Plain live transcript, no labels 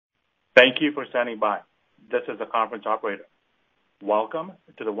Thank you for standing by. This is the conference operator. Welcome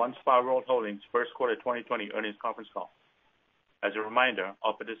to the OneSpaWorld Holdings First Quarter 2020 Earnings Conference Call. As a reminder,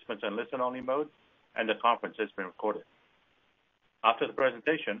 all participants are in listen-only mode, and the conference is being recorded. After the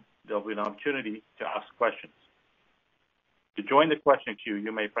presentation, there will be an opportunity to ask questions. To join the question queue,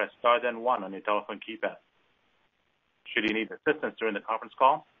 you may press star then one on your telephone keypad. Should you need assistance during the conference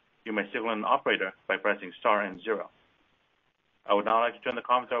call, you may signal an operator by pressing star and zero. I would now like to turn the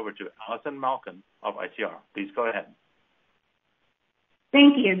conference over to Allison Malkin of ICR. Please go ahead.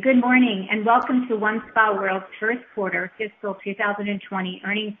 Thank you. Good morning and welcome to OneSpaWorld's First Quarter Fiscal 2020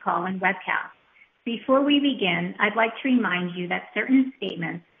 Earnings Call and Webcast. Before we begin, I'd like to remind you that certain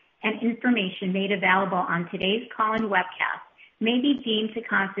statements and information made available on today's call and webcast may be deemed to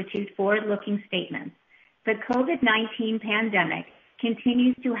constitute forward-looking statements. The COVID-19 pandemic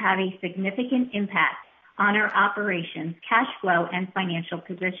continues to have a significant impact on our operations, cash flow, and financial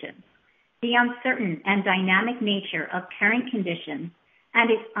position. The uncertain and dynamic nature of current conditions and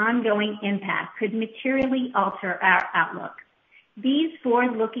its ongoing impact could materially alter our outlook. These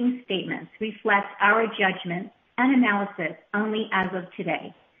forward-looking statements reflect our judgment and analysis only as of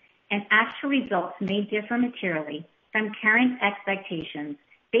today, and actual results may differ materially from current expectations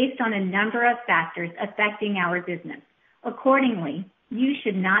based on a number of factors affecting our business. Accordingly, you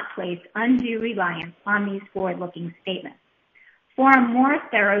should not place undue reliance on these forward-looking statements. For a more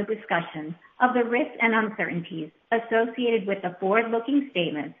thorough discussion of the risks and uncertainties associated with the forward-looking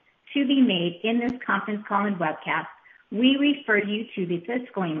statements to be made in this conference call and webcast, we refer you to the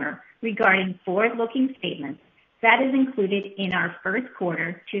disclaimer regarding forward-looking statements that is included in our first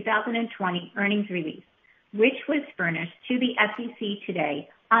quarter 2020 earnings release, which was furnished to the SEC today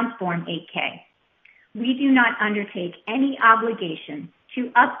on Form 8-K. We do not undertake any obligation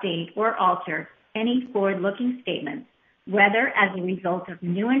to update or alter any forward-looking statements, whether as a result of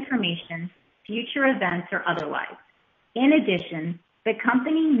new information, future events, or otherwise. In addition, the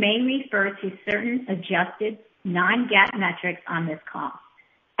company may refer to certain adjusted non-GAAP metrics on this call.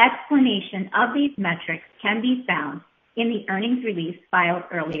 Explanation of these metrics can be found in the earnings release filed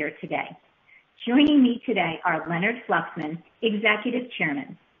earlier today. Joining me today are Leonard Fluxman, Executive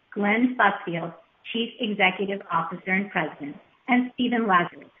Chairman, Glenn Fusfield, Chief Executive Officer and President, and Stephen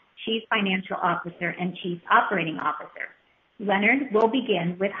Lazarus, Chief Financial Officer and Chief Operating Officer. Leonard will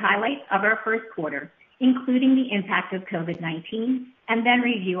begin with highlights of our first quarter, including the impact of COVID-19, and then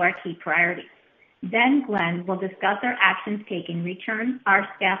review our key priorities. Then Glenn will discuss our actions taken, return our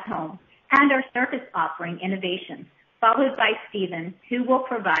staff home, and our service offering innovations, followed by Stephen, who will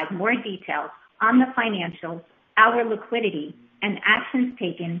provide more details on the financials, our liquidity, and actions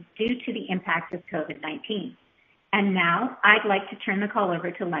taken due to the impact of COVID-19. And now, I'd like to turn the call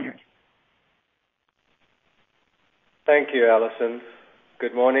over to Leonard. Thank you, Allison.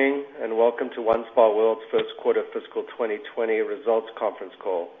 Good morning and welcome to OneSpaWorld's First Quarter Fiscal 2020 Results Conference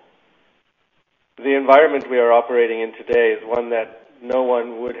Call. The environment we are operating in today is one that no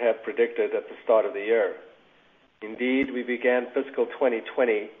one would have predicted at the start of the year. Indeed, we began fiscal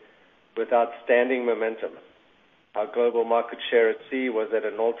 2020 with outstanding momentum. Our global market share at sea was at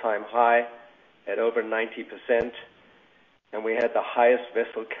an all-time high at over 90%, and we had the highest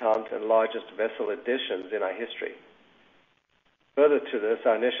vessel count and largest vessel additions in our history. Further to this,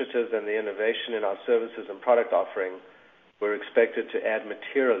 our initiatives and the innovation in our services and product offering were expected to add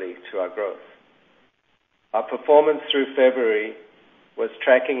materially to our growth. Our performance through February was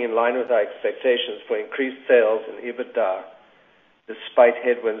tracking in line with our expectations for increased sales and EBITDA, despite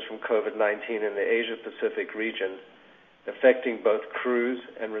headwinds from COVID-19 in the Asia-Pacific region, affecting both cruise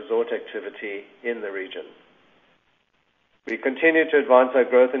and resort activity in the region. We continue to advance our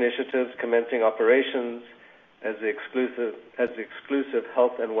growth initiatives, commencing operations as the exclusive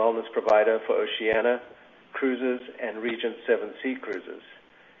health and wellness provider for Oceania Cruises and Regent Seven Sea Cruises.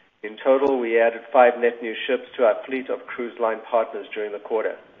 In total, we added 5 net new ships to our fleet of cruise line partners during the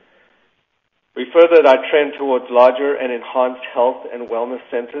quarter. We furthered our trend towards larger and enhanced health and wellness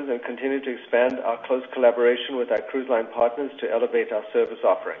centers and continued to expand our close collaboration with our cruise line partners to elevate our service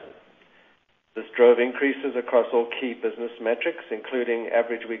offering. This drove increases across all key business metrics, including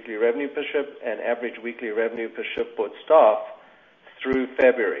average weekly revenue per ship and average weekly revenue per shipboard staff through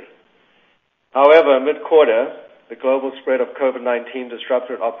February. However, mid-quarter, the global spread of COVID-19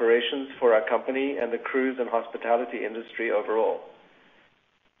 disrupted operations for our company and the cruise and hospitality industry overall.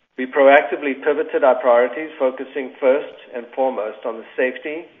 We proactively pivoted our priorities, focusing first and foremost on the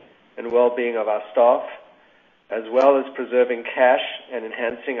safety and well-being of our staff, as well as preserving cash and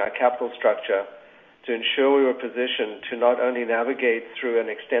enhancing our capital structure to ensure we were positioned to not only navigate through an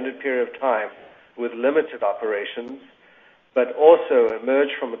extended period of time with limited operations, but also emerge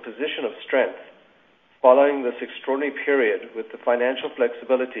from a position of strength following this extraordinary period with the financial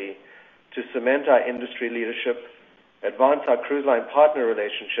flexibility to cement our industry leadership, advance our cruise line partner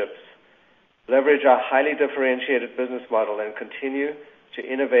relationships, leverage our highly differentiated business model, and continue to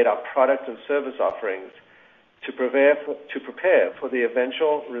innovate our product and service offerings to prepare for the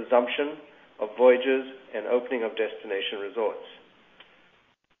eventual resumption of voyages and opening of destination resorts.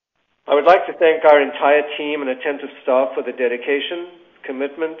 I would like to thank our entire team and attentive staff for the dedication,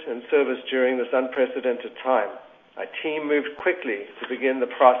 commitment, and service during this unprecedented time. Our team moved quickly to begin the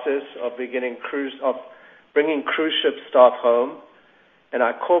process of bringing cruise ship staff home, and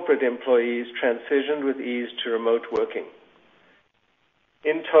our corporate employees transitioned with ease to remote working.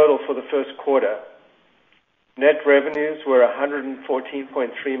 In total for the first quarter, net revenues were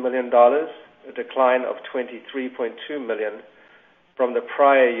 $114.3 million, a decline of $23.2 million from the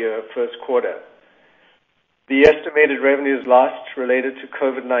prior year first quarter. The estimated revenues lost related to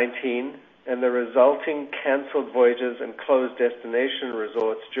COVID-19 and the resulting canceled voyages and closed destination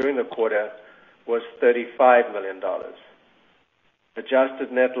resorts during the quarter was $35 million.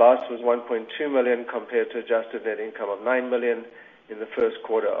 Adjusted net loss was $1.2 million compared to adjusted net income of $9 million in the first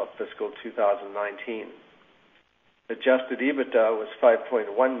quarter of fiscal 2019. Adjusted EBITDA was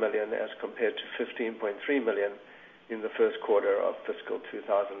 $5.1 million as compared to $15.3 million in the first quarter of fiscal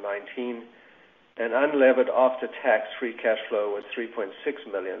 2019, and unlevered after-tax free cash flow was $3.6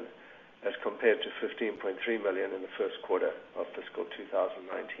 million as compared to $15.3 million in the first quarter of fiscal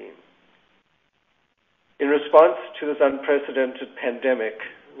 2019. In response to this unprecedented pandemic,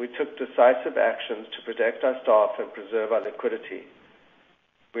 we took decisive actions to protect our staff and preserve our liquidity.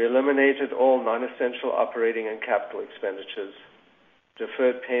 We eliminated all non-essential operating and capital expenditures,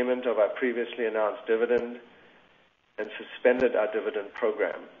 deferred payment of our previously announced dividend, and suspended our dividend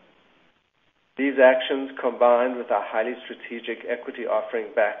program. These actions, combined with our highly strategic equity offering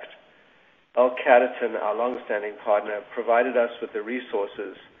backed L. Catterton, our long-standing partner, provided us with the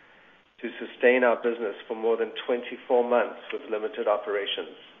resources to sustain our business for more than 24 months with limited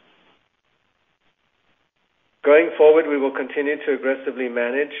operations. Going forward, we will continue to aggressively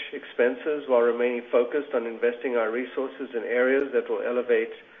manage expenses while remaining focused on investing our resources in areas that will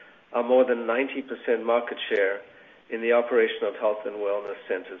elevate our more than 90% market share in the operation of health and wellness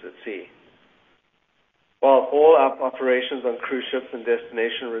centers at sea. While all our operations on cruise ships and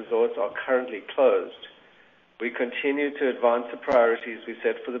destination resorts are currently closed, we continue to advance the priorities we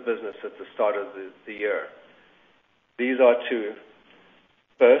set for the business at the start of the year. These are to,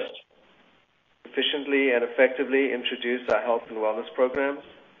 first, efficiently and effectively introduce our health and wellness programs.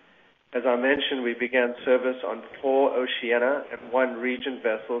 As I mentioned, we began service on 4 Oceania and 1 Regent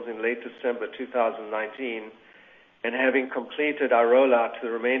vessels in late December 2019, and having completed our rollout to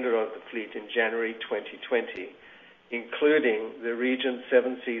the remainder of the fleet in January 2020, including the Regent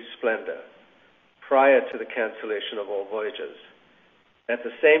Seven Seas Splendor, prior to the cancellation of all voyages. At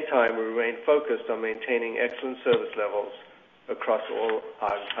the same time, we remain focused on maintaining excellent service levels across all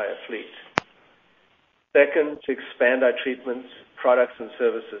our entire fleet. Second, to expand our treatments, products, and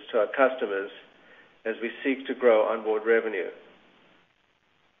services to our customers as we seek to grow onboard revenue.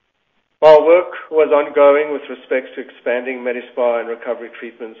 While work was ongoing with respect to expanding Medi-Spa and recovery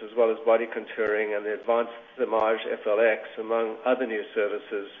treatments, as well as body contouring and the advanced Thermage FLX, among other new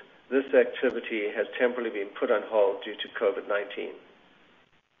services, this activity has temporarily been put on hold due to COVID-19.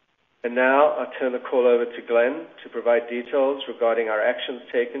 And now I'll turn the call over to Glenn to provide details regarding our actions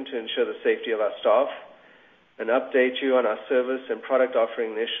taken to ensure the safety of our staff and update you on our service and product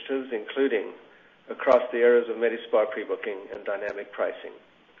offering initiatives, including across the areas of Medi-Spa pre-booking and dynamic pricing.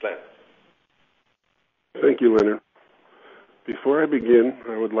 Glenn. Thank you, Leonard. Before I begin,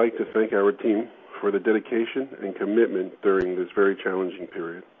 I would like to thank our team for the dedication and commitment during this very challenging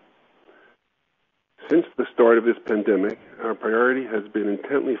period. Since the start of this pandemic, our priority has been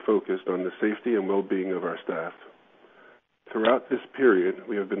intently focused on the safety and well-being of our staff. Throughout this period,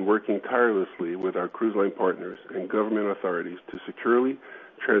 we have been working tirelessly with our cruise line partners and government authorities to securely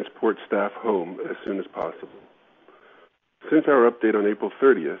transport staff home as soon as possible. Since our update on April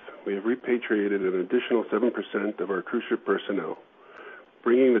 30th, we have repatriated an additional 7% of our cruise ship personnel,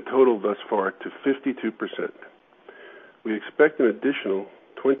 bringing the total thus far to 52%. We expect an additional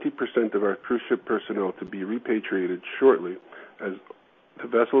 20% of our cruise ship personnel to be repatriated shortly as the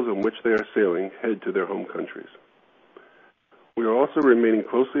vessels in which they are sailing head to their home countries. We are also remaining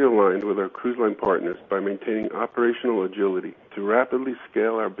closely aligned with our cruise line partners by maintaining operational agility to rapidly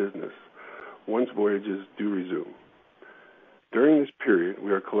scale our business once voyages do resume. During this period,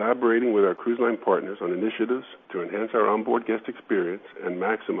 we are collaborating with our cruise line partners on initiatives to enhance our onboard guest experience and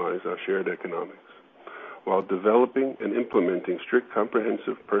maximize our shared economics, while developing and implementing strict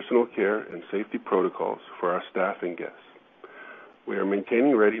comprehensive personal care and safety protocols for our staff and guests. We are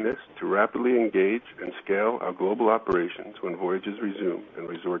maintaining readiness to rapidly engage and scale our global operations when voyages resume and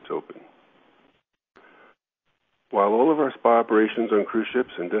resorts open. While all of our spa operations on cruise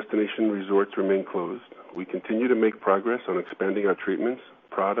ships and destination resorts remain closed, we continue to make progress on expanding our treatments,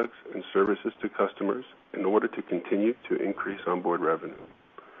 products, and services to customers in order to continue to increase onboard revenue.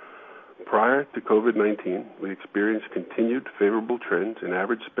 Prior to COVID-19, we experienced continued favorable trends in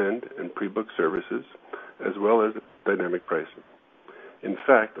average spend and pre-book services, as well as dynamic pricing. In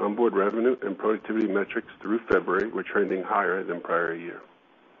fact, onboard revenue and productivity metrics through February were trending higher than prior year.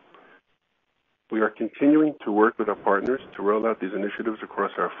 We are continuing to work with our partners to roll out these initiatives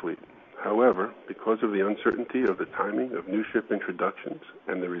across our fleet. However, because of the uncertainty of the timing of new ship introductions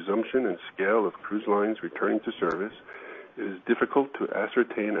and the resumption and scale of cruise lines returning to service, it is difficult to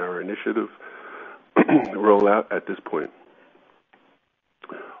ascertain our initiative rollout at this point.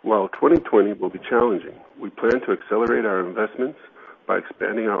 While 2020 will be challenging, we plan to accelerate our investments by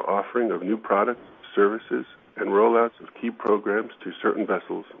expanding our offering of new products, services, and rollouts of key programs to certain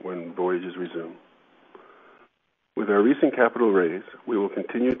vessels when voyages resume. With our recent capital raise, we will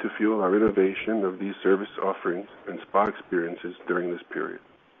continue to fuel our innovation of these service offerings and spa experiences during this period.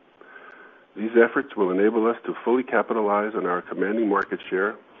 These efforts will enable us to fully capitalize on our commanding market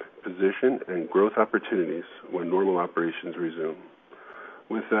share, position, and growth opportunities when normal operations resume.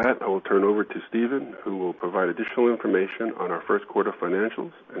 With that, I will turn over to Stephen, who will provide additional information on our first quarter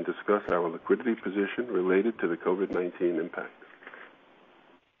financials and discuss our liquidity position related to the COVID-19 impact.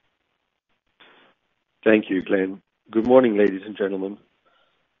 Thank you, Glenn. Good morning, ladies and gentlemen.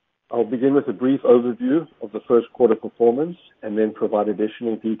 I'll begin with a brief overview of the first quarter performance and then provide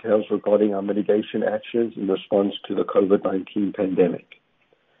additional details regarding our mitigation actions in response to the COVID-19 pandemic.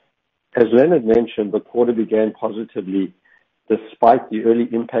 As Leonard mentioned, the quarter began positively despite the early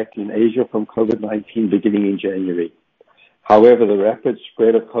impact in Asia from COVID-19 beginning in January. However, the rapid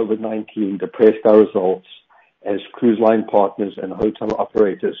spread of COVID-19 depressed our results as cruise line partners and hotel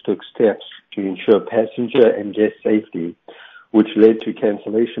operators took steps to ensure passenger and guest safety, which led to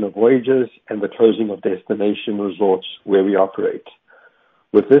cancellation of voyages and the closing of destination resorts where we operate.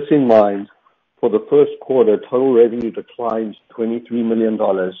 With this in mind, for the first quarter, total revenue declined $23 million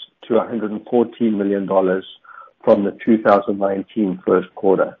to $114 million from the 2019 first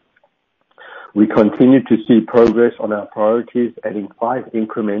quarter. We continue to see progress on our priorities, adding 5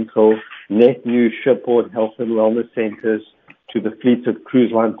 incremental net new shipboard health and wellness centers to the fleet of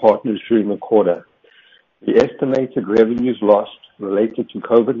cruise line partners during the quarter. The estimated revenues lost related to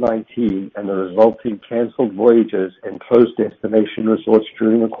COVID-19 and the resulting canceled voyages and closed destination resorts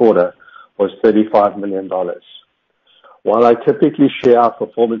during the quarter was $35 million. While I typically share our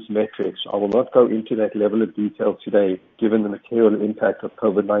performance metrics, I will not go into that level of detail today, given the material impact of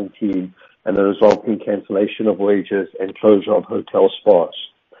COVID-19 and the resulting cancellation of voyages and closure of hotel spas.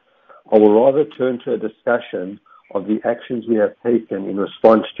 I will rather turn to a discussion of the actions we have taken in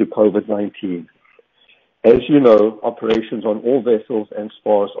response to COVID-19. As you know, operations on all vessels and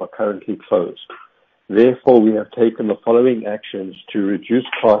spas are currently closed. Therefore, we have taken the following actions to reduce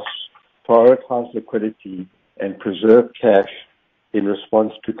costs, prioritize liquidity, and preserve cash in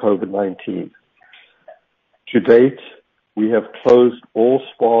response to COVID-19. To date, we have closed all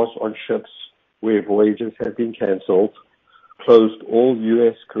spas on ships where voyages have been canceled, closed all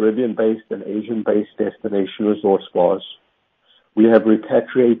U.S., Caribbean-based and Asian-based destination resort spas. We have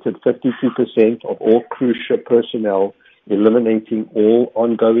repatriated 52% of all cruise ship personnel, eliminating all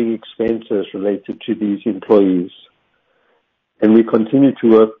ongoing expenses related to these employees. And we continue to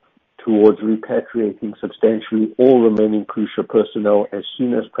work towards repatriating substantially all remaining cruise ship personnel as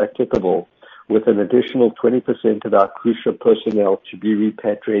soon as practicable, with an additional 20% of our cruise ship personnel to be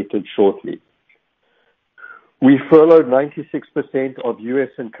repatriated shortly. We furloughed 96% of U.S.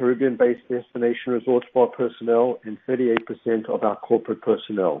 and Caribbean-based destination resort spa personnel and 38% of our corporate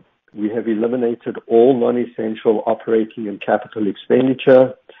personnel. We have eliminated all non-essential operating and capital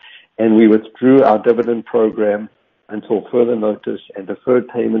expenditure, and we withdrew our dividend program until further notice and deferred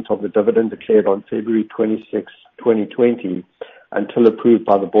payment of the dividend declared on February 26, 2020, until approved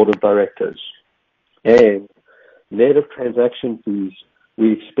by the Board of Directors. And net of transaction fees,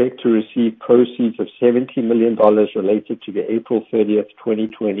 we expect to receive proceeds of $70 million related to the April 30th,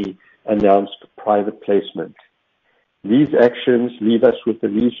 2020 announced private placement. These actions leave us with the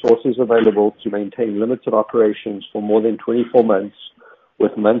resources available to maintain limited operations for more than 24 months,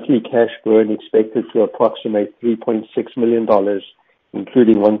 with monthly cash burn expected to approximate $3.6 million,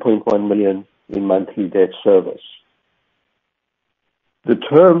 including $1.1 million in monthly debt service. The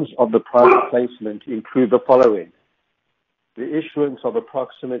terms of the private placement include the following: the issuance of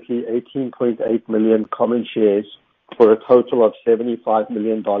approximately 18.8 million common shares for a total of $75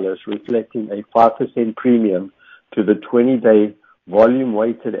 million, reflecting a 5% premium to the 20-day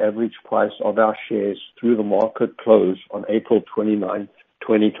volume-weighted average price of our shares through the market close on April 29,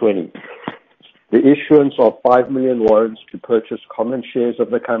 2020. The issuance of 5 million warrants to purchase common shares of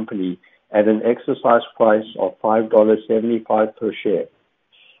the company at an exercise price of $5.75 per share.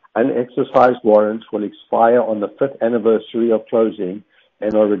 Unexercised warrants will expire on the 5th anniversary of closing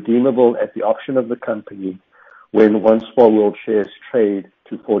and are redeemable at the option of the company when OneSpaWorld shares trade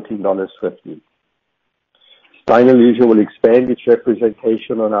to $14.50. Steiner Leisure will expand its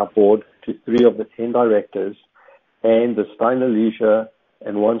representation on our board to 3 of the 10 directors, and the Steiner Leisure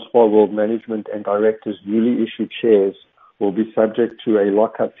and OneSpaWorld management and directors' newly issued shares will be subject to a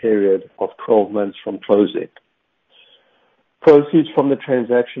lockup period of 12 months from closing. Proceeds from the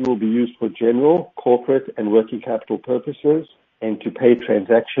transaction will be used for general, corporate, and working capital purposes and to pay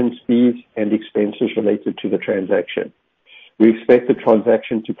transaction fees and expenses related to the transaction. We expect the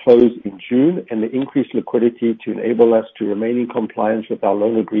transaction to close in June and the increased liquidity to enable us to remain in compliance with our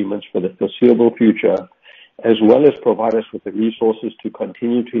loan agreements for the foreseeable future, as well as provide us with the resources to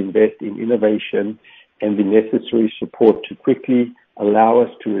continue to invest in innovation and the necessary support to quickly allow us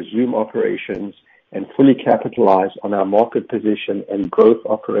to resume operations and fully capitalize on our market position and growth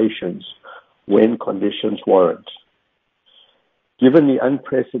operations when conditions warrant. Given the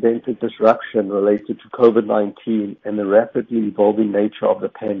unprecedented disruption related to COVID-19 and the rapidly evolving nature of the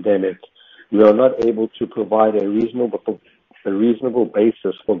pandemic, we are not able to provide a reasonable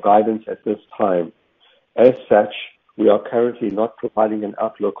basis for guidance at this time. As such, we are currently not providing an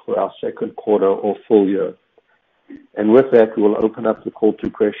outlook for our second quarter or full year. And with that, we will open up the call to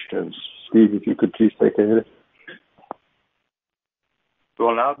questions. Steve, if you could please take a minute. We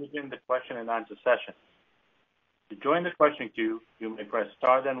will now begin the question and answer session. To join the question queue, you may press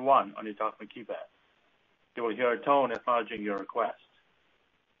star then 1 on your telephone keypad. You will hear a tone acknowledging your request.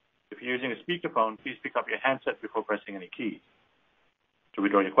 If you're using a speakerphone, please pick up your handset before pressing any keys. To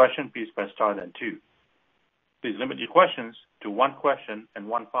withdraw your question, please press star then 2. Please limit your questions to 1 question and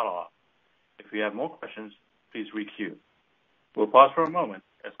 1 follow-up. If you have more questions, please re-queue. We'll pause for a moment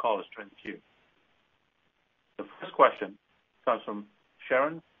as callers join the queue. The first question comes from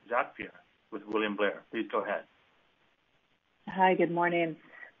Sharon Zackfia with William Blair. Please go ahead. Hi, good morning.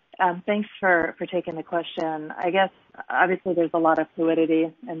 Thanks for taking the question. I guess, obviously, there's a lot of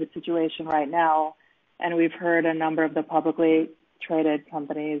fluidity in the situation right now, and we've heard a number of the publicly traded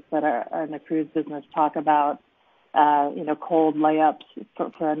companies that are in the cruise business talk about, cold layups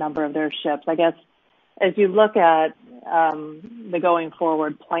for a number of their ships. I guess, as you look at the going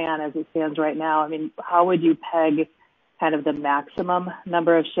forward plan as it stands right now, I mean, how would you peg kind of the maximum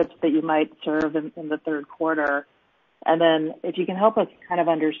number of ships that you might serve in the third quarter? And then if you can help us kind of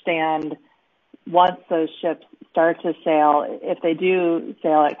understand, once those ships start to sail, if they do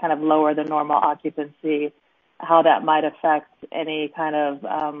sail at kind of lower than normal occupancy, how that might affect any kind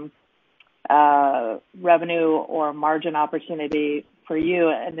of revenue or margin opportunity for you,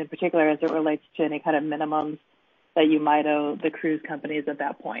 and in particular as it relates to any kind of minimums that you might owe the cruise companies at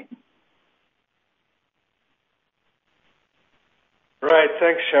that point. Right.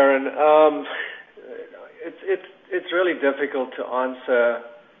 Thanks, Sharon. It's really difficult to answer,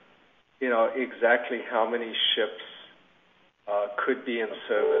 exactly how many ships could be in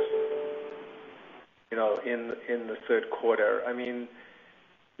service, in the third quarter. I mean,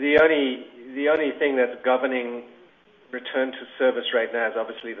 the only thing that's governing return to service right now is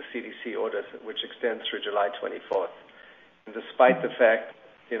obviously the CDC orders, which extends through July 24th. And despite the fact,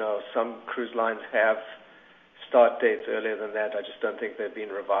 some cruise lines have start dates earlier than that, I just don't think they've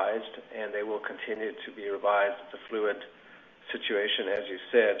been revised, and they will continue to be revised. It's a fluid situation, as you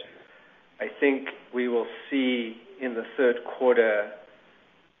said. I think we will see in the third quarter,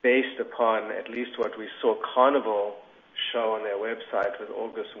 based upon at least what we saw Carnival show on their website with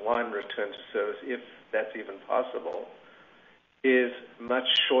August 1 return to service, if that's even possible, is much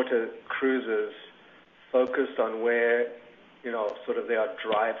shorter cruises focused on where, sort of there are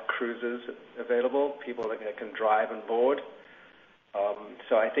drive cruises available, people that can drive and board.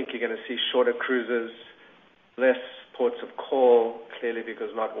 So I think you're going to see shorter cruises, less ports of call, clearly because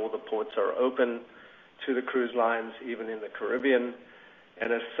not all the ports are open to the cruise lines, even in the Caribbean.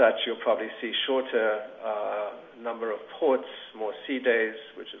 And as such, you'll probably see shorter number of ports, more sea days,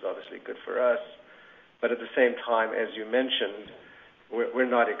 which is obviously good for us. But at the same time, as you mentioned, we're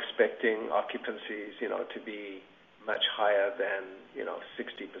not expecting occupancies, to be much higher than,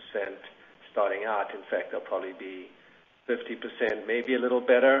 60% starting out. In fact, they'll probably be 50%, maybe a little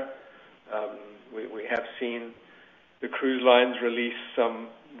better. We have seen the cruise lines release some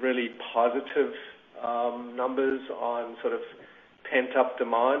really positive numbers on sort of pent-up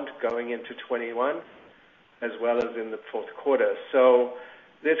demand going into 21, as well as in the fourth quarter. So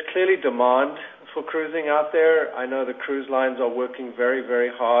there's clearly demand for cruising out there. I know the cruise lines are working very, very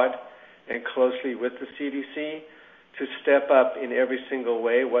hard and closely with the CDC to step up in every single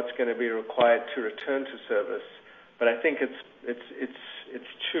way what's going to be required to return to service. But I think it's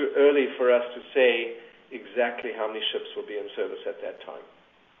too early for us to say exactly how many ships will be in service at that time.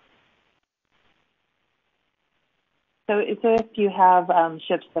 So if you have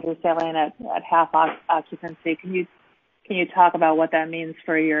ships that are sailing at half occupancy, can you talk about what that means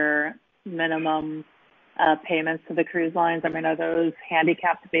for your minimum payments to the cruise lines? I mean, are those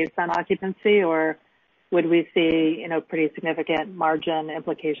handicapped based on occupancy, or would we see, pretty significant margin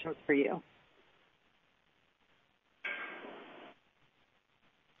implications for you?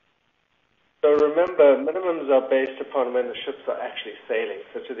 So remember, minimums are based upon when the ships are actually sailing.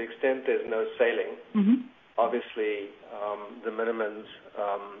 So to the extent there's no sailing, obviously the minimums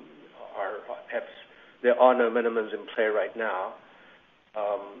there are no minimums in play right now.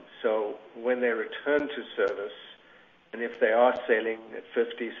 So when they return to service, and if they are sailing at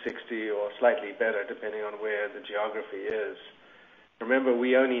 50, 60, or slightly better, depending on where the geography is, remember,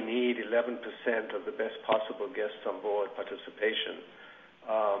 we only need 11% of the best possible guests on board participation,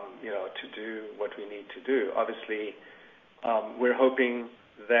 to do what we need to do. Obviously, we're hoping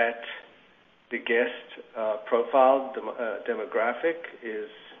that the guest profile demographic is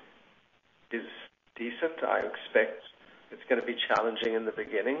decent. I expect it's going to be challenging in the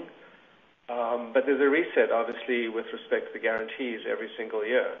beginning. But there's a reset, obviously, with respect to the guarantees every single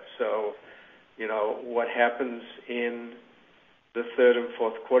year. So, what happens in the third and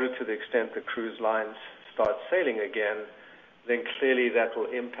fourth quarter, to the extent the cruise lines start sailing again, then clearly that will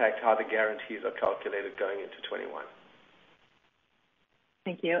impact how the guarantees are calculated going into 21.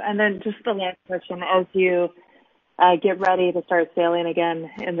 Thank you. And then just the last question, as you get ready to start sailing again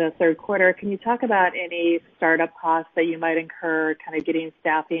in the third quarter, can you talk about any startup costs that you might incur kind of getting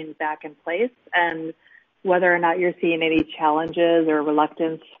staffing back in place, and whether or not you're seeing any challenges or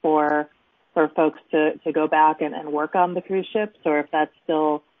reluctance for folks to go back and work on the cruise ships, or if that's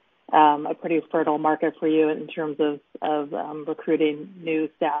still a pretty fertile market for you in terms of recruiting new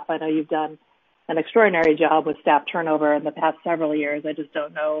staff? I know you've done an extraordinary job with staff turnover in the past several years. I just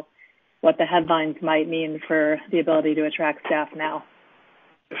don't know what the headlines might mean for the ability to attract staff now.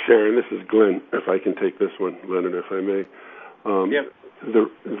 Sharon, this is Glenn. If I can take this one, Leonard, if I may. Yep.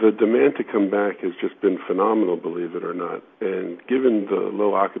 The demand to come back has just been phenomenal, believe it or not. And given the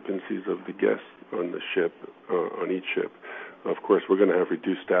low occupancies of the guests on the ship, on each ship, of course, we're going to have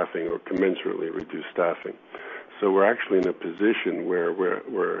reduced staffing or commensurately reduced staffing. So we're actually in a position where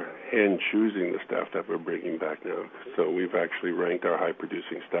we're hand-choosing the staff that we're bringing back now. So we've actually ranked our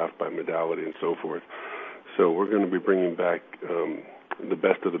high-producing staff by modality and so forth. So we're going to be bringing back the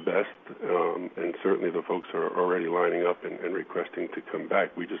best of the best, and certainly the folks are already lining up and requesting to come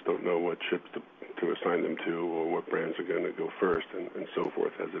back. We just don't know what ships to assign them to or what brands are going to go first and so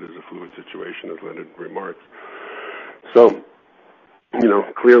forth, as it is a fluid situation, as Leonard remarks. So,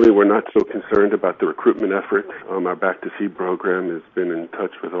 clearly we're not so concerned about the recruitment effort. Our Back to Sea program has been in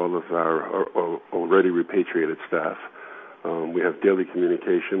touch with all of our already repatriated staff. We have daily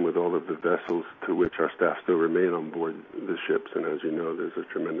communication with all of the vessels to which our staff still remain on board the ships. And as you know, there's a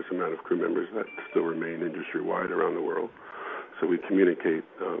tremendous amount of crew members that still remain industry-wide around the world. So we communicate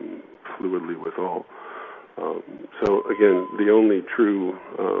fluidly with all. So again, the only true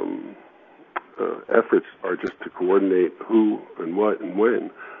efforts are just to coordinate who and what and when,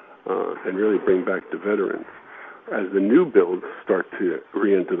 and really bring back the veterans. As the new builds start to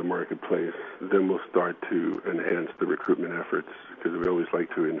re-enter the marketplace, then we'll start to enhance the recruitment efforts, because we always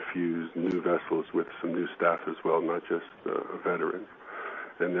like to infuse new vessels with some new staff as well, not just veterans.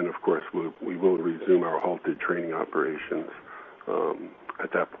 And then, of course, we will resume our halted training operations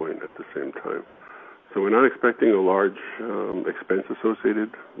at that point at the same time. So we're not expecting a large expense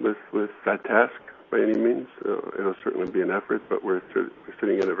associated with that task by any means. It'll certainly be an effort, but we're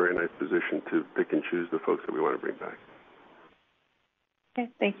sitting in a very nice position to pick and choose the folks that we want to bring back. Okay,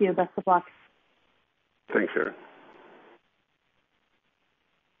 thank you. Best of luck. Thanks, Sharon.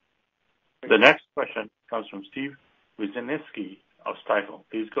 The next question comes from Steve Wieczynski of Stifel.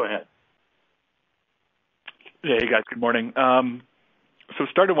 Please go ahead. Hey, guys. Good morning. So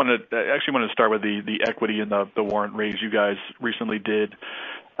I wanted to start with the equity and the warrant raise you guys recently did,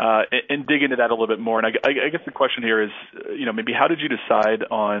 and dig into that a little bit more. And I guess the question here is, maybe how did you decide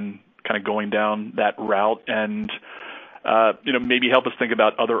on kind of going down that route? And maybe help us think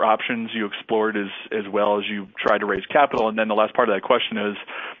about other options you explored as well as you tried to raise capital. And then the last part of that question is,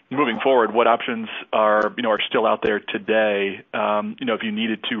 moving forward, what options are still out there today, if you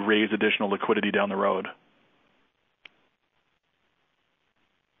needed to raise additional liquidity down the road?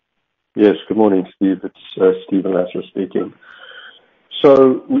 Yes, good morning, Steve. It's Stephen Lasser speaking.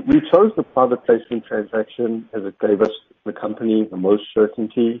 So we chose the private placement transaction as it gave us, the company, the most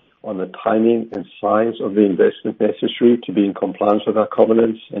certainty on the timing and size of the investment necessary to be in compliance with our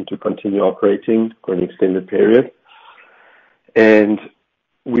covenants and to continue operating for an extended period. And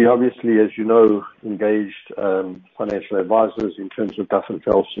we obviously, as you know, engaged financial advisors in terms of Duff &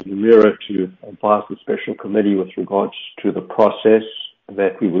 Phelps and Nomura to advise the special committee with regards to the process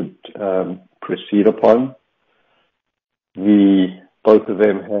that we would proceed upon. Both of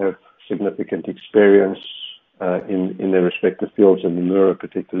them have significant experience in their respective fields, and Nomura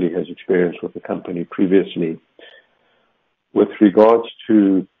particularly has experience with the company previously. With regards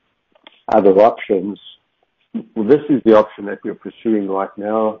to other options, well, this is the option that we're pursuing right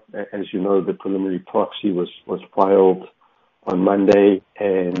now. As you know, the preliminary proxy was filed on Monday,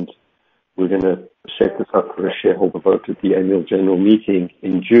 and we're going to set this up for a shareholder vote at the annual general meeting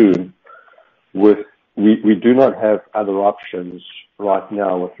in June. We do not have other options right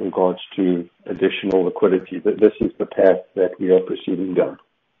now with regards to additional liquidity. This is the path that we are proceeding down.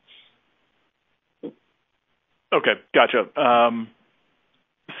 Okay, gotcha.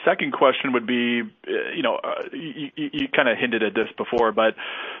 Second question would be, you kind of hinted at this before, but,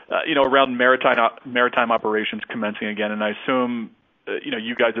 around maritime operations commencing again, and I assume,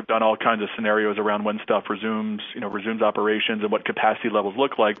 you guys have done all kinds of scenarios around when stuff resumes operations and what capacity levels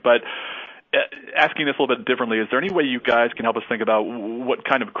look like, but asking this a little bit differently, is there any way you guys can help us think about what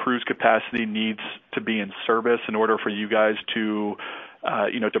kind of cruise capacity needs to be in service in order for you guys to,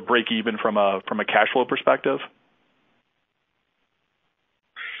 to break even from a cash flow perspective?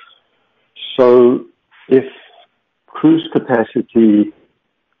 So if cruise capacity,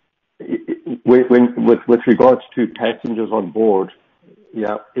 with regards to passengers on board,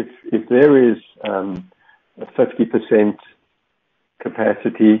 if there is a 50%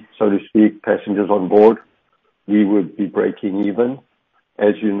 capacity, so to speak, passengers on board, we would be breaking even.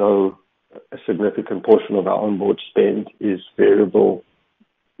 As you know, a significant portion of our onboard spend is variable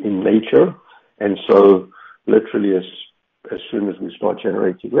in nature, and so literally as soon as we start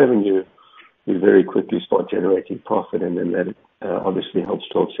generating revenue, we very quickly start generating profit, and then that obviously helps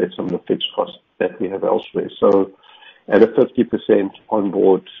to offset some of the fixed costs that we have elsewhere. So at a 50%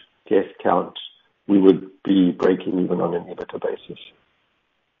 onboard guest count, we would be breaking even on an EBITDA basis.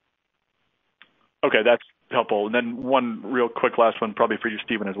 Okay, that's helpful. And then one real quick last one, probably for you,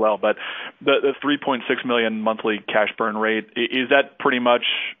 Stephen, as well. But the $3.6 million monthly cash burn rate, is that pretty much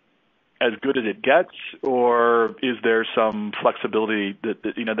as good as it gets, or is there some flexibility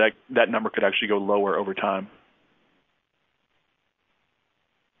that number could actually go lower over time?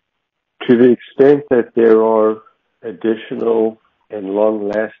 To the extent that there are additional and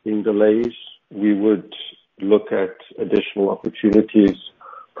long-lasting delays, we would look at additional opportunities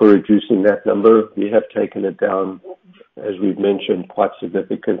for reducing that number. We have taken it down, as we've mentioned, quite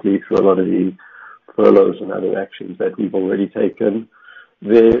significantly through a lot of the furloughs and other actions that we've already taken.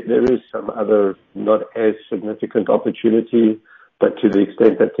 There is some other not as significant opportunity, but to the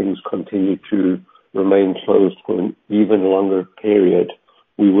extent that things continue to remain closed for an even longer period,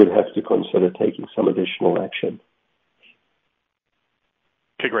 we would have to consider taking some additional action.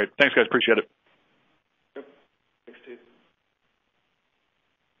 Okay, great. Thanks, guys. Appreciate it. Yep. Thanks, Steve.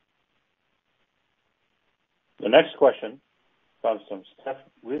 The next question comes from Steph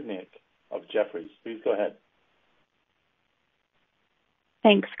Wozniak of Jefferies. Please go ahead.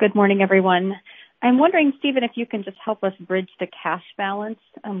 Thanks. Good morning, everyone. I'm wondering, Stephen, if you can just help us bridge the cash balance.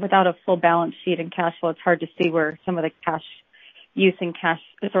 Without a full balance sheet and cash flow, it's hard to see where some of the cash use and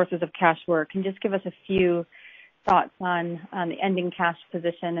the sources of cash were. Can you just give us a few thoughts on the ending cash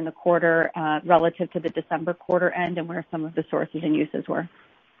position in the quarter relative to the December quarter end and where some of the sources and uses were?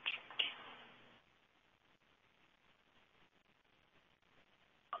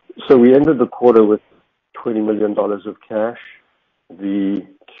 So we ended the quarter with $20 million of cash. The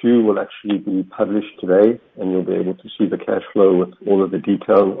Q will actually be published today, and you'll be able to see the cash flow with all of the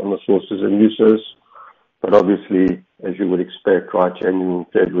detail on the sources and uses. But obviously, as you would expect, right, January and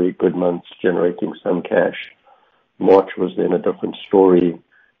February, good months generating some cash. March was then a different story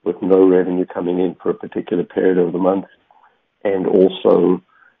with no revenue coming in for a particular period of the month. And also,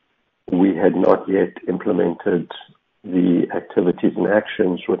 we had not yet implemented the activities and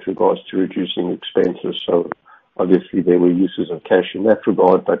actions with regards to reducing expenses. So obviously, there were uses of cash in that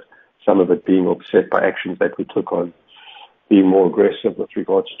regard, but some of it being offset by actions that we took on. being more aggressive with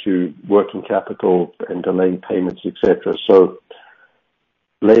regards to working capital and delaying payments, etc. So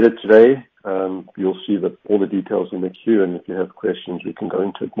later today, you'll see all the details in the queue, and if you have questions, we can go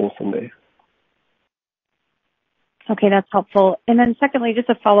into it more from there. Okay, that's helpful. And then secondly, just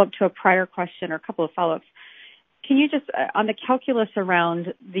a follow-up to a prior question or a couple of follow-ups. Can you just, on the calculus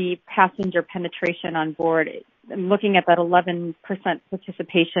around the passenger penetration on board, I'm looking at that 11%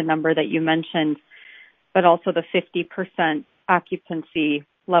 participation number that you mentioned, but also the 50% occupancy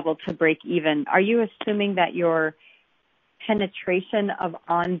level to break even. Are you assuming that your penetration of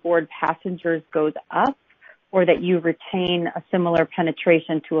onboard passengers goes up, or that you retain a similar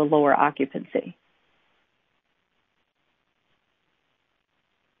penetration to a lower occupancy?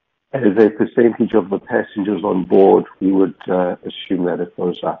 As a percentage of the passengers on board, we would assume that it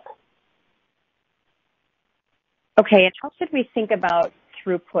goes up. Okay, and how should we think about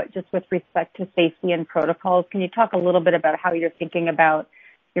throughput just with respect to safety and protocols? Can you talk a little bit about how you're thinking about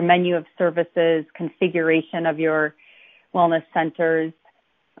your menu of services, configuration of your wellness centers,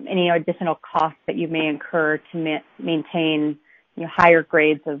 any additional costs that you may incur to maintain higher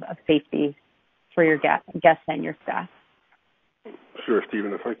grades of safety for your guests and your staff? Sure,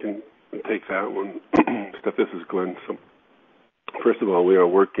 Stephen, if I can take that one. Steph, this is Glenn. So, first of all, we are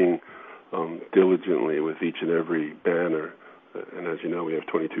working diligently with each and every banner. And as you know, we have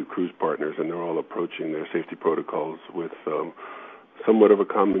 22 cruise partners, and they're all approaching their safety protocols with somewhat of a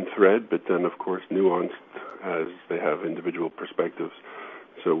common thread, but then, of course, nuanced as they have individual perspectives.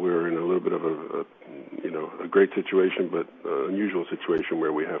 So we're in a little bit of a great situation, but unusual situation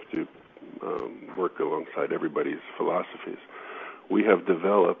where we have to work alongside everybody's philosophies. We have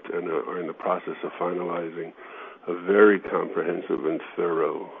developed and are in the process of finalizing a very comprehensive and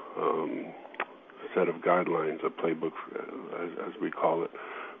thorough set of guidelines, a playbook, as we call it,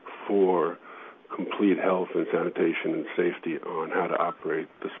 for complete health and sanitation and safety on how to operate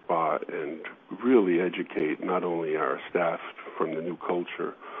the spa and really educate not only our staff from the new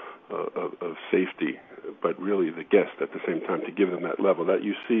culture of safety, but really the guests at the same time, to give them that level that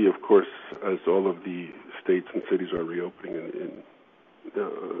you see, of course, as all of the states and cities are reopening in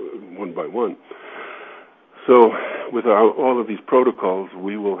one by one. So with all of these protocols,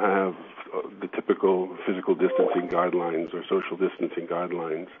 we will have the typical physical distancing guidelines or social distancing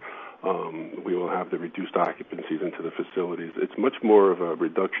guidelines. We will have the reduced occupancies into the facilities. It's much more of a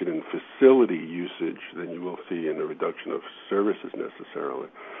reduction in facility usage than you will see in a reduction of services necessarily.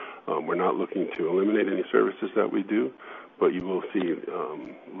 We're not looking to eliminate any services that we do, but you will see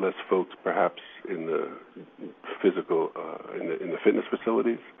less folks perhaps in the physical, in the fitness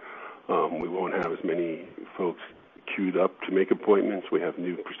facilities. We won't have as many folks queued up to make appointments. We have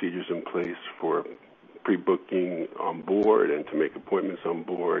new procedures in place for pre-booking on board and to make appointments on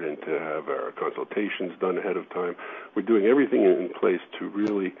board and to have our consultations done ahead of time. We're doing everything in place to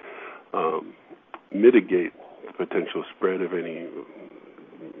really mitigate the potential spread of any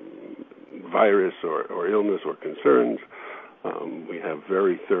virus or illness or concerns. We have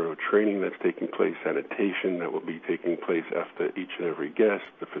very thorough training that's taking place, sanitation that will be taking place after each and every guest.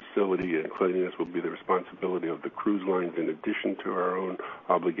 The facility and cleanliness will be the responsibility of the cruise lines in addition to our own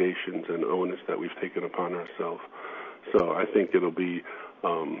obligations and onus that we've taken upon ourselves. So I think it'll be,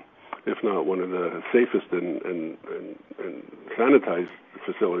 if not one of the safest and sanitized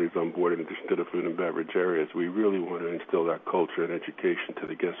facilities on board in addition to the food and beverage areas. We really want to instill that culture and education to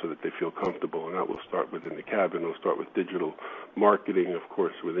the guests so that they feel comfortable, and that will start within the cabin. It'll start with digital marketing, of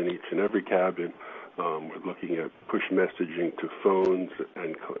course, within each and every cabin. We're looking at push messaging to phones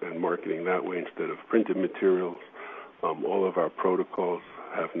and marketing that way instead of printed materials. All of our protocols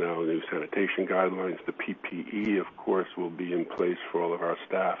have now new sanitation guidelines. The PPE, of course, will be in place for all of our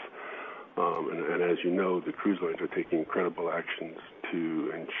staff. And as you know, the cruise lines are taking incredible actions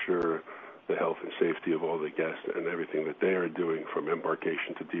to ensure the health and safety of all the guests and everything that they are doing from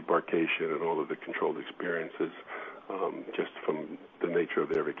embarkation to debarkation and all of the controlled experiences just from the nature of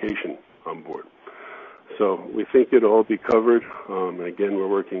their vacation on board. So we think it'll all be covered. Again, we're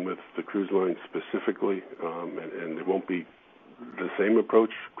working with the cruise line specifically, and it won't be the same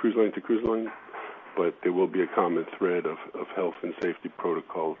approach cruise line to cruise line, but there will be a common thread of health and safety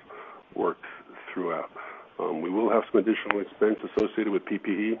protocols worked throughout. We will have some additional expense associated with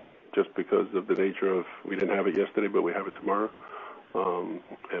PPE just because of the nature of, we didn't have it yesterday, but we have it tomorrow,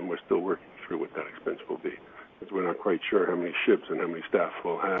 and we're still working through what that expense will be, because we're not quite sure how many ships and how many staff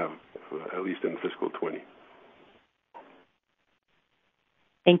we'll have, at least in fiscal 20.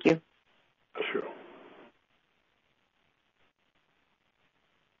 Thank you. Sure.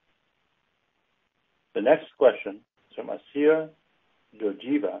 The next question is from Asir.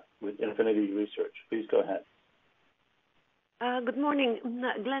 Georgieva with Infinity Research. Please go ahead. Good morning.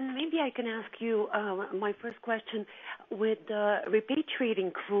 Glenn, maybe I can ask you my first question. With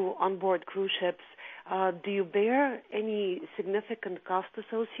repatriating crew on board cruise ships, do you bear any significant cost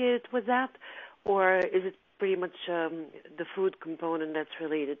associated with that, or is it pretty much the food component that's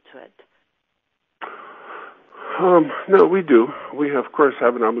related to it? No, we do. We, of course,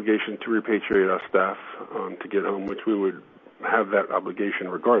 have an obligation to repatriate our staff to get home, which we would have that obligation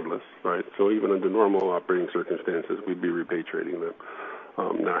regardless, right? So even under normal operating circumstances, we'd be repatriating them.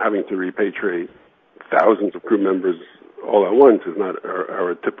 Now, having to repatriate thousands of crew members all at once is not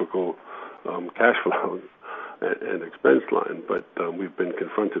our typical cash flow and expense line, but we've been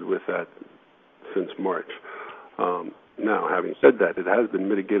confronted with that since March. Now, having said that, it has been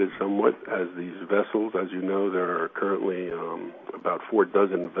mitigated somewhat as these vessels, as you know, there are currently about 4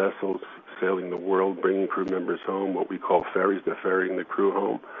 dozen vessels sailing the world, bringing crew members home, what we call ferries. They're ferrying the crew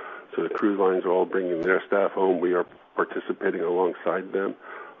home. So the cruise lines are all bringing their staff home. We are participating alongside them.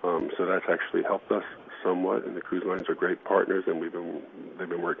 So that's actually helped us somewhat, and the cruise lines are great partners, and they've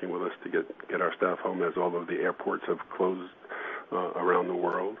been working with us to get our staff home as all of the airports have closed around the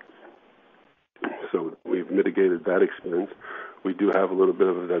world. So we've mitigated that expense. We do have a little bit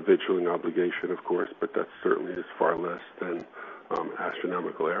of that victualling obligation, of course, but that certainly is far less than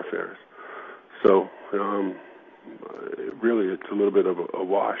astronomical airfares. So really it's a little bit of a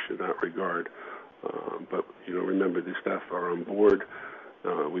wash in that regard. But, remember, the staff are on board.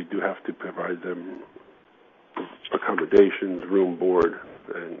 We do have to provide them accommodations, room, board,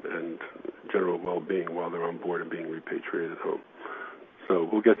 and general well-being while they're on board and being repatriated home. So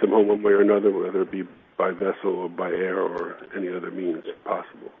we'll get them home one way or another, whether it be by vessel or by air or any other means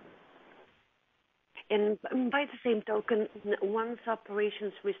possible. And by the same token, once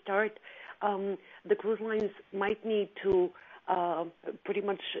operations restart, the cruise lines might need to pretty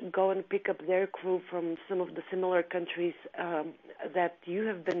much go and pick up their crew from some of the similar countries that you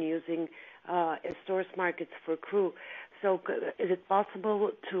have been using as source markets for crew. So is it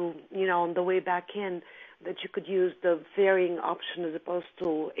possible to, on the way back in, that you could use the ferrying option as opposed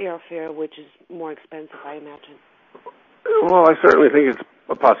to airfare, which is more expensive, I imagine? Well, I certainly think it's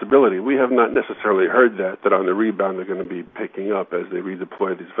a possibility. We have not necessarily heard that on the rebound they're going to be picking up as they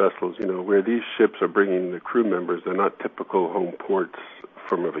redeploy these vessels. Where these ships are bringing the crew members, they're not typical home ports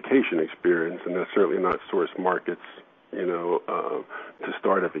from a vacation experience, and they're certainly not source markets, to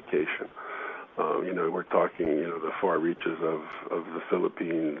start a vacation. We're talking, the far reaches of the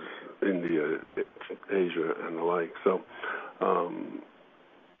Philippines, India, Asia, and the like. So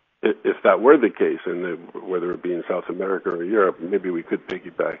if that were the case, and whether it be in South America or Europe, maybe we could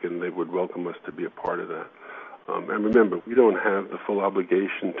piggyback, and they would welcome us to be a part of that. And remember, we don't have the full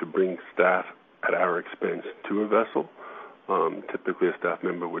obligation to bring staff at our expense to a vessel. Typically, a staff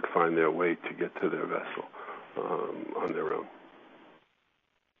member would find their way to get to their vessel on their own.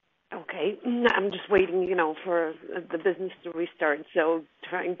 Okay, I'm just waiting, for the business to restart. So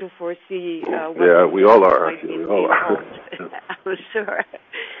trying to foresee. We all are. We all are. I'm sure.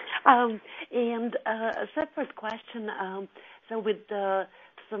 And a separate question. So with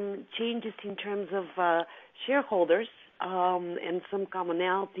some changes in terms of shareholders and some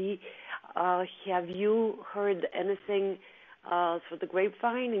commonality, have you heard anything for the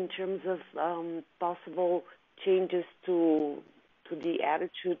grapevine in terms of possible changes to the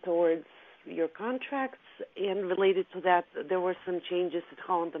attitude towards your contracts? And related to that, there were some changes at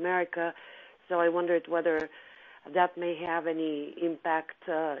Holland America, so I wondered whether that may have any impact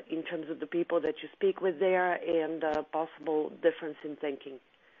in terms of the people that you speak with there and possible difference in thinking.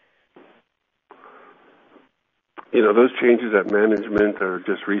 Those changes at management are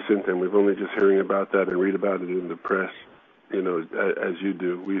just recent, and we've only just hearing about that and read about it in the press, as you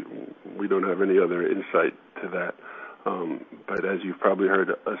do. We don't have any other insight to that. But as you've probably heard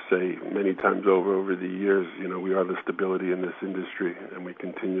us say many times over the years, we are the stability in this industry, and we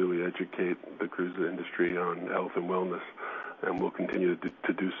continually educate the cruise industry on health and wellness, and we'll continue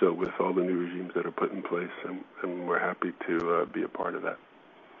to do so with all the new regimes that are put in place, and we're happy to be a part of that.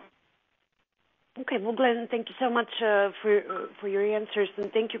 Okay, well, Glenn, thank you so much for your answers,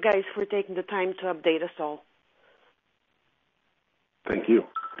 and thank you guys for taking the time to update us all. Thank you.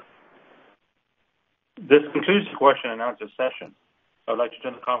 This concludes the question and answer session. I would like to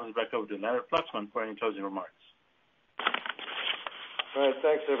turn the conference back over to Leonard Fluxman for any closing remarks. All right,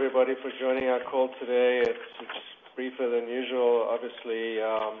 thanks everybody for joining our call today. It's briefer than usual, obviously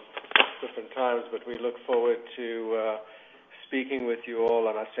different times, but we look forward to speaking with you all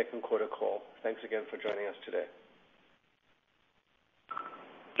on our second quarter call. Thanks again for joining us today.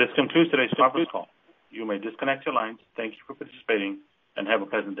 This concludes today's conference call. You may disconnect your lines. Thank you for participating, and have a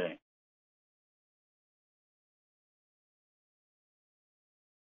pleasant day.